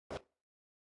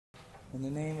In the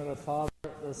name of the Father,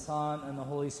 the Son, and the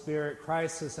Holy Spirit,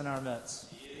 Christ is in our midst.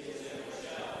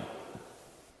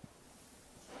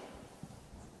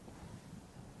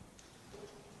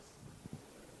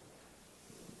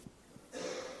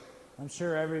 I'm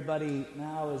sure everybody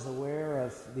now is aware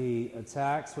of the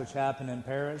attacks which happened in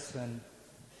Paris, and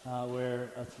where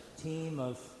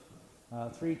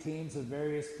three teams of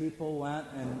various people went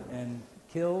and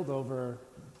killed over,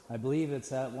 I believe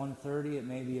it's at 1:30, it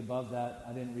may be above that,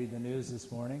 I didn't read the news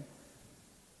this morning,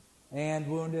 and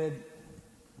wounded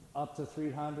up to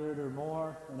 300 or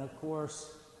more, and of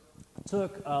course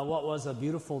took what was a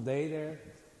beautiful day there,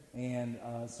 and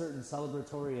certain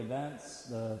celebratory events,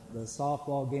 the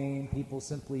softball game, people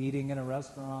simply eating in a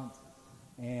restaurant,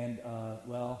 and, a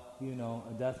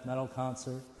death metal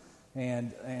concert,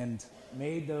 and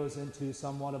made those into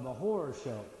somewhat of a horror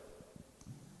show.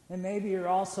 And maybe you're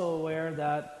also aware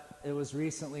that it was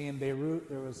recently in Beirut,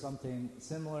 there was something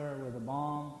similar with a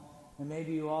bomb, and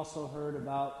maybe you also heard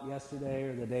about yesterday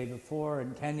or the day before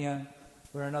in Kenya,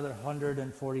 where another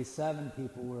 147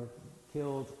 people were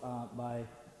killed by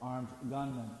armed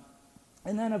gunmen.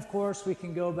 And then, of course, we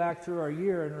can go back through our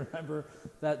year and remember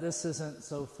that this isn't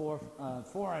so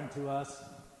foreign to us,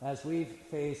 as we've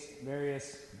faced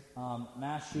various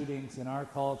mass shootings in our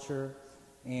culture,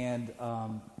 and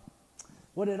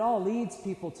what it all leads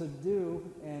people to do,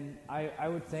 and I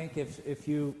would think if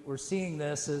you were seeing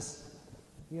this, is,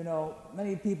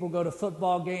 many people go to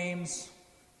football games,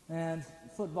 and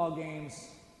football games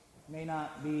may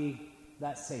not be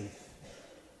that safe.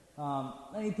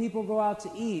 Many people go out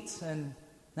to eat, and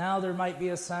now there might be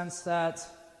a sense that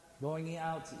going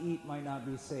out to eat might not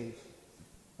be safe.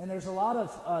 And there's a lot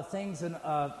of things in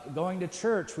going to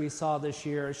church we saw this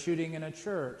year, a shooting in a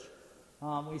church.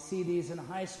 We see these in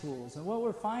high schools. And what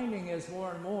we're finding is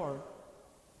more and more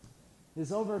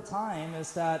is over time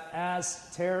is that as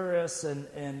terrorists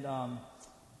and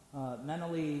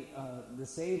mentally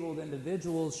disabled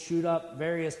individuals shoot up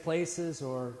various places,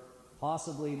 or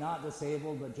possibly not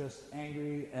disabled but just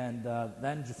angry and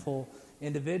vengeful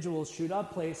individuals shoot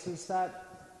up places, that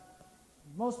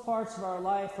most parts of our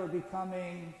life are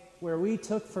becoming where we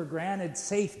took for granted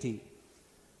safety,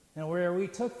 and where we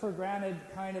took for granted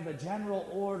kind of a general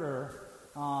order,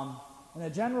 and a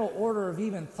general order of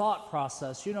even thought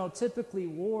process. Typically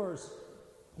wars,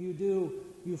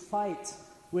 you fight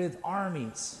with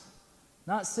armies,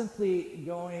 not simply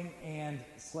going and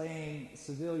slaying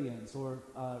civilians or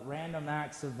random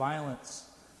acts of violence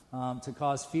to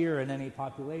cause fear in any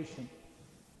population.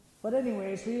 But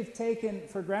anyways, we've taken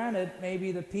for granted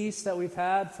maybe the peace that we've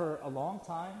had for a long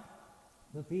time,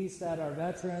 the peace that our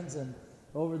veterans and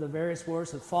over the various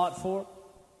wars have fought for.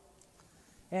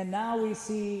 And now we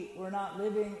see we're not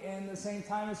living in the same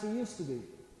time as we used to be.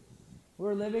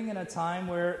 We're living in a time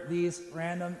where these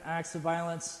random acts of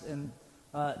violence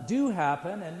do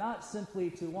happen, and not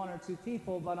simply to one or two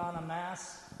people, but on a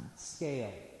mass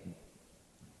scale.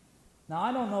 Now,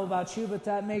 I don't know about you, but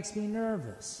that makes me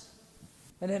nervous.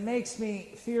 And it makes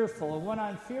me fearful. And when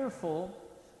I'm fearful,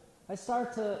 I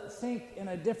start to think in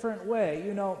a different way.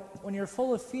 When you're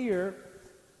full of fear,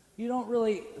 you don't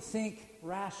really think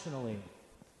rationally.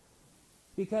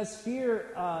 Because fear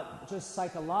just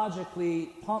psychologically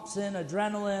pumps in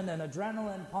adrenaline, and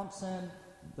adrenaline pumps in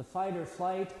the fight or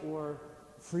flight or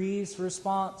freeze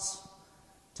response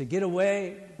to get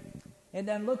away. And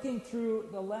then looking through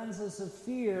the lenses of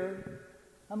fear,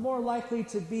 I'm more likely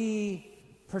to be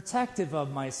protective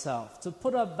of myself, to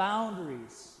put up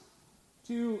boundaries,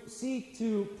 to seek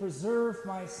to preserve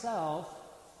myself,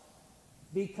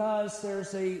 because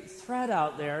there's a threat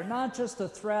out there, not just a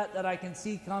threat that I can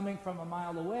see coming from a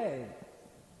mile away,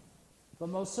 but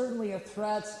most certainly a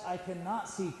threat I cannot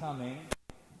see coming,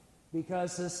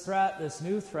 because this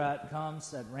new threat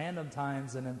comes at random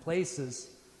times and in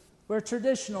places where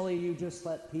traditionally you just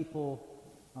let people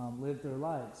live their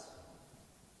lives.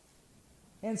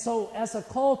 And so as a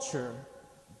culture,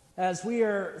 as we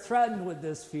are threatened with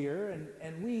this fear,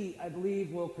 and we, I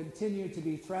believe, will continue to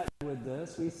be threatened with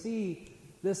this, we see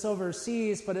this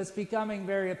overseas, but it's becoming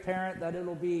very apparent that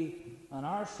it'll be on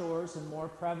our shores and more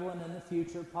prevalent in the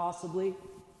future, possibly.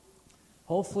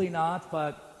 Hopefully not,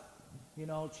 but,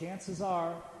 chances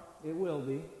are it will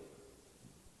be.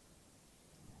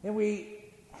 And we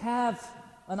have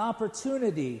an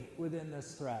opportunity within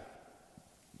this threat.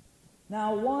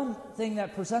 Now, one thing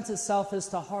that presents itself is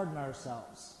to harden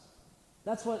ourselves.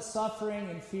 That's what suffering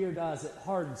and fear does. It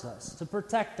hardens us, to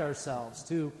protect ourselves,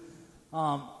 to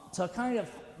kind of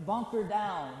bunker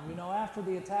down. After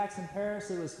the attacks in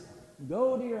Paris, it was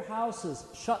go to your houses,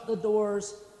 shut the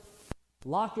doors,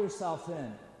 lock yourself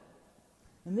in.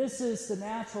 And this is the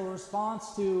natural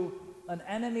response to an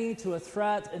enemy, to a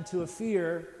threat, and to a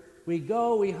fear, we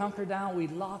go, we hunker down, we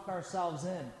lock ourselves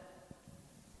in.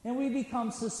 And we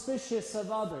become suspicious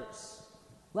of others,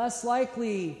 less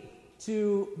likely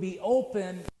to be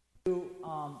open to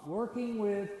working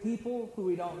with people who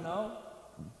we don't know.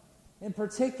 In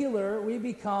particular, we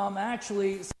become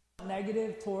actually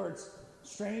negative towards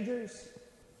strangers,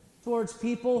 towards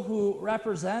people who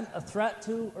represent a threat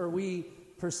to, or we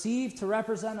perceive to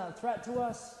represent a threat to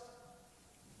us.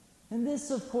 And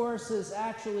this, of course, is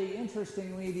actually,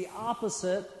 interestingly, the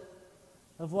opposite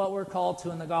of what we're called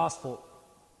to in the gospel.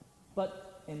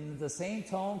 But in the same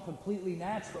tone, completely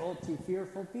natural to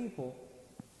fearful people.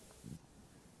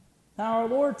 Now, our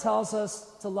Lord tells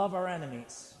us to love our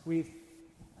enemies. We've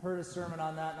heard a sermon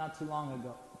on that not too long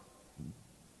ago.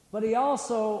 But he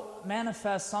also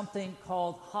manifests something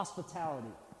called hospitality.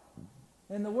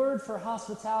 And the word for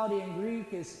hospitality in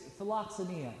Greek is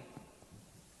Philoxenia.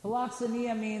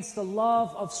 Philoxenia means the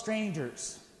love of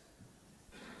strangers.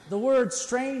 The word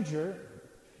stranger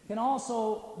can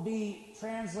also be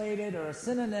translated, or a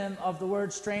synonym of the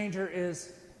word stranger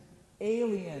is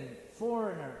alien,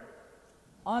 foreigner,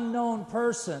 unknown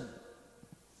person.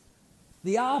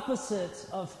 The opposite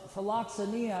of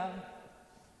philoxenia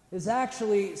is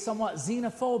actually somewhat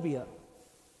xenophobia,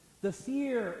 the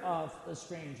fear of the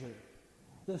stranger,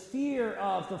 the fear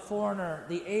of the foreigner,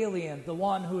 the alien, the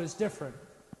one who is different.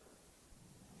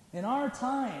 In our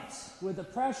times, with the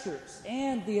pressures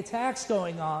and the attacks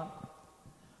going on,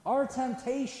 our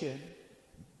temptation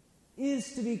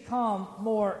is to become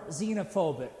more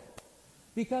xenophobic,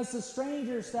 because the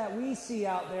strangers that we see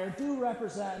out there do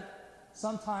represent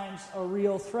sometimes a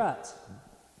real threat.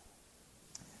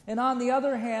 And on the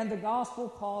other hand, the gospel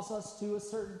calls us to a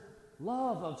certain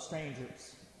love of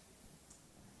strangers.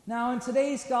 Now, in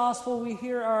today's gospel, we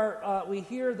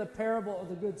hear the parable of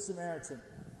the Good Samaritan.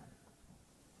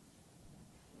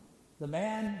 The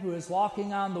man who is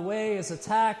walking on the way is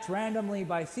attacked randomly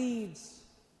by thieves,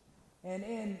 and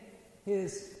in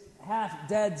his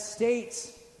half-dead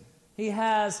state, he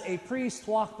has a priest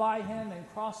walk by him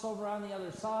and cross over on the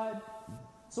other side.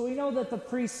 So we know that the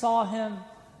priest saw him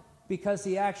because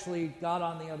he actually got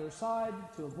on the other side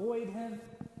to avoid him.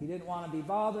 He didn't want to be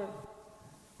bothered.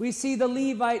 We see the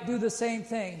Levite do the same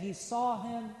thing. He saw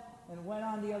him and went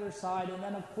on the other side. And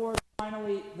then, of course,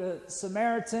 finally, the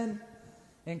Samaritan.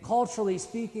 And culturally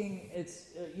speaking, it's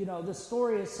the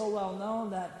story is so well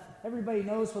known that everybody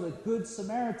knows what a good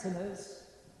Samaritan is.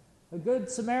 A good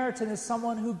Samaritan is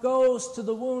someone who goes to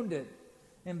the wounded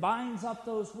and binds up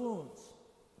those wounds,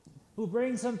 who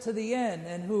brings them to the inn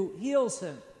and who heals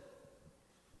him.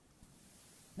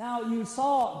 Now, you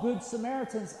saw good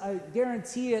Samaritans, I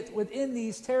guarantee it, within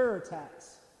these terror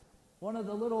attacks. One of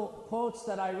the little quotes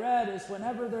that I read is,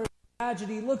 whenever there's a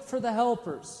tragedy, look for the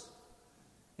helpers.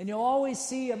 And you'll always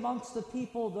see amongst the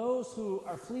people those who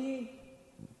are fleeing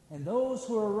and those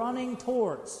who are running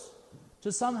towards,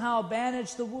 to somehow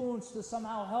bandage the wounds, to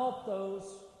somehow help those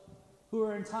who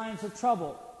are in times of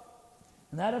trouble.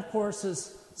 And that, of course,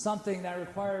 is something that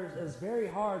is very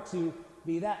hard to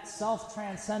be that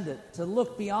self-transcendent, to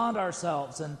look beyond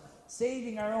ourselves and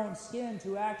saving our own skin,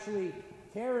 to actually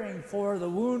caring for the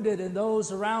wounded and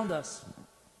those around us.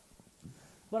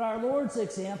 But our Lord's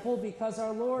example, because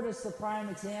our Lord is the prime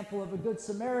example of a good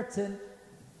Samaritan,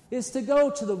 is to go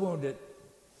to the wounded.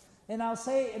 And I'll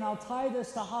tie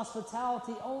this to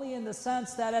hospitality only in the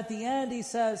sense that at the end he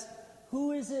says,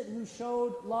 who is it who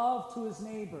showed love to his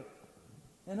neighbor?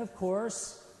 And of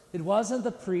course, it wasn't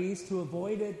the priest who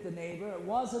avoided the neighbor. It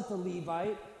wasn't the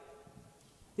Levite.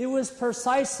 It was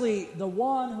precisely the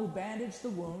one who bandaged the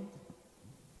wound.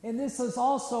 And this is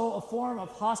also a form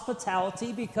of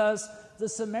hospitality, because the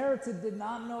Samaritan did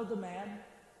not know the man,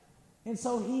 and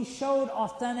so he showed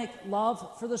authentic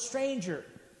love for the stranger.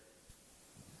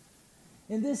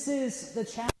 And this is the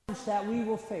challenge that we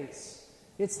will face.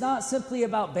 It's not simply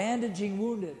about bandaging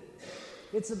wounded.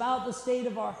 It's about the state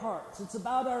of our hearts. It's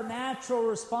about our natural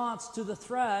response to the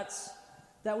threats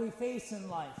that we face in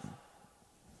life.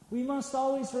 We must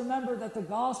always remember that the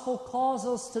gospel calls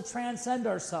us to transcend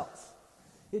ourselves.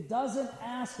 It doesn't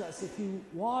ask us. If you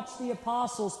watch the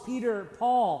apostles, Peter,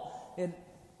 Paul, and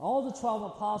all the 12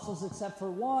 apostles except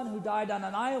for one who died on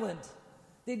an island,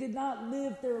 they did not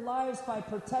live their lives by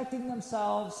protecting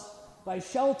themselves, by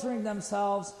sheltering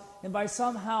themselves, and by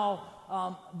somehow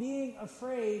being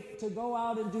afraid to go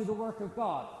out and do the work of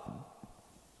God.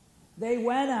 They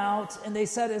went out, and they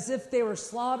said, as if they were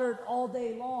slaughtered all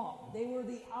day long. They were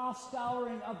the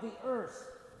offscouring of the earth.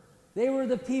 They were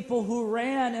the people who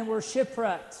ran and were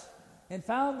shipwrecked and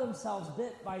found themselves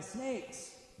bit by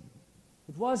snakes.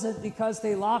 It wasn't because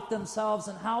they locked themselves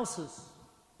in houses.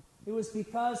 It was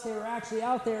because they were actually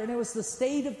out there, and it was the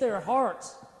state of their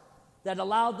hearts that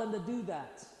allowed them to do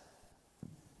that.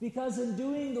 Because in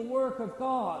doing the work of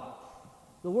God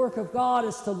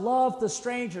is to love the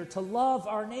stranger, to love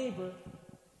our neighbor.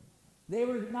 They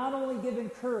were not only given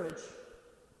courage,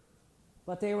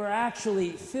 but they were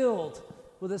actually filled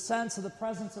with a sense of the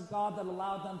presence of God that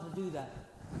allowed them to do that.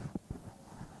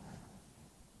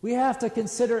 We have to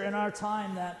consider in our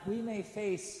time that we may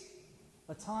face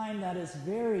a time that is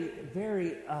very,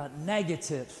 very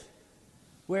negative,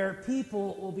 where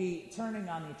people will be turning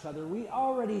on each other. We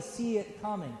already see it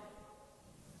coming.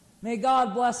 May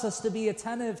God bless us to be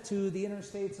attentive to the inner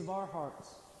states of our hearts,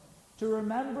 to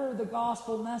remember the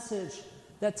gospel message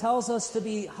that tells us to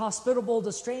be hospitable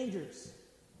to strangers.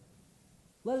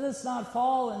 Let us not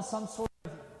fall in some sort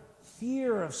of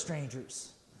fear of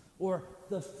strangers or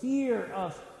the fear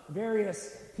of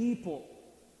various people,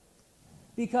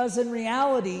 because in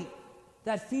reality,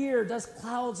 that fear does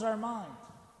clouds our mind.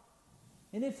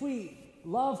 And if we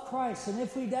love Christ and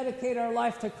if we dedicate our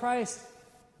life to Christ,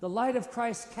 the light of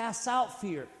Christ casts out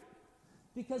fear,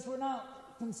 because we're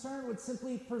not concerned with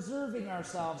simply preserving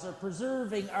ourselves or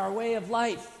preserving our way of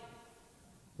life.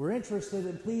 We're interested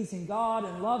in pleasing God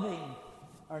and loving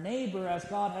our neighbor as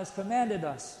God has commanded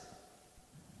us.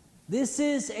 This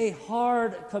is a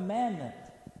hard commandment,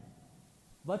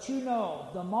 but you know,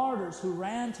 the martyrs who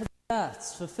ran to their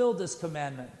deaths fulfilled this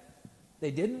commandment.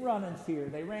 They didn't run in fear.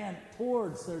 They ran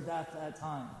towards their death at that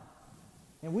time.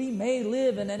 And we may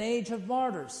live in an age of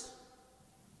martyrs.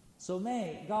 So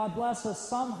may God bless us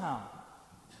somehow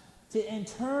to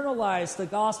internalize the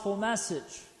gospel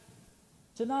message,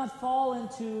 to not fall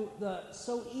into the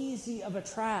so easy of a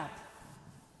trap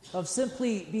of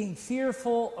simply being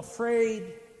fearful,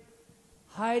 afraid,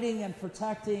 hiding and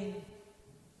protecting,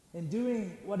 and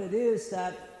doing what it is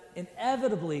that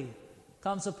inevitably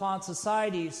comes upon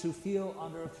societies who feel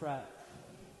under a threat.